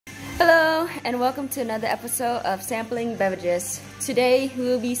and welcome to another episode of Sampling Beverages. Today we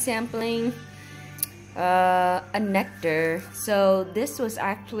will be sampling a Nectar. So this was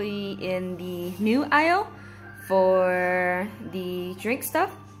actually in the new aisle for the drink stuff.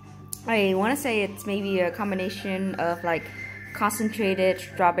 I want to say it's maybe a combination of like concentrated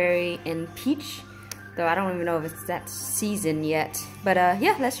strawberry and peach, though I don't even know if it's that season yet. But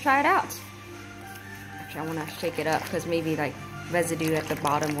yeah, let's try it out. Actually, I want to shake it up because maybe like residue at the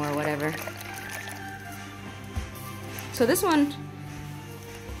bottom or whatever. So this one,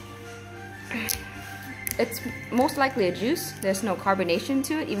 it's most likely a juice. There's no carbonation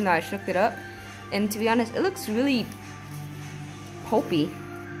to it, even though I shook it up. And to be honest, it looks really pulpy.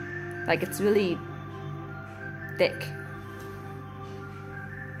 Like it's really thick.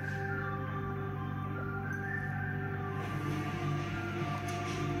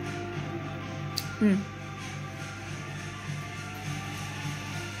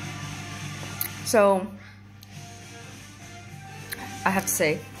 So, I have to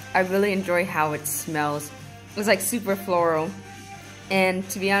say, I really enjoy how it smells. It's like super floral. And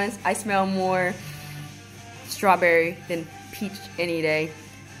to be honest, I smell more strawberry than peach any day.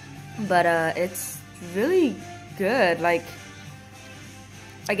 But it's really good. Like,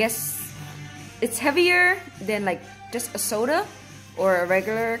 I guess it's heavier than like just a soda or a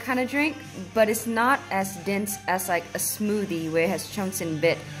regular kind of drink, but it's not as dense as like a smoothie where it has chunks and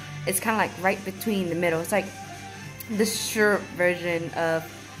bit. It's kind of like right between the middle. It's like the syrup version of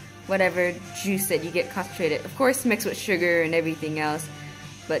whatever juice that you get concentrated. Of course, mixed with sugar and everything else.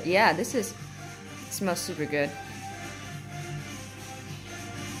 But yeah, it smells super good.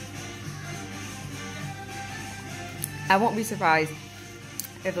 I won't be surprised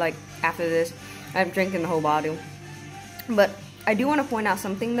if like after this, I'm drinking the whole bottle. But I do want to point out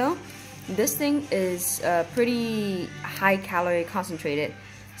something though. This thing is pretty high calorie concentrated.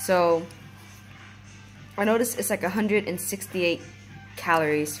 So I noticed it's like 168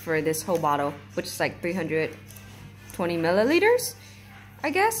 calories for this whole bottle, which is like 320 milliliters, I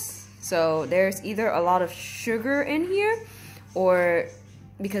guess. So there's either a lot of sugar in here, or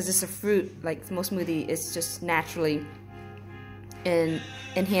because it's a fruit, like most smoothie is just naturally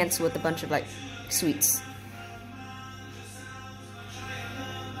enhanced with a bunch of like sweets.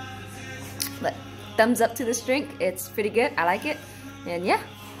 But thumbs up to this drink. It's pretty good. I like it. And yeah.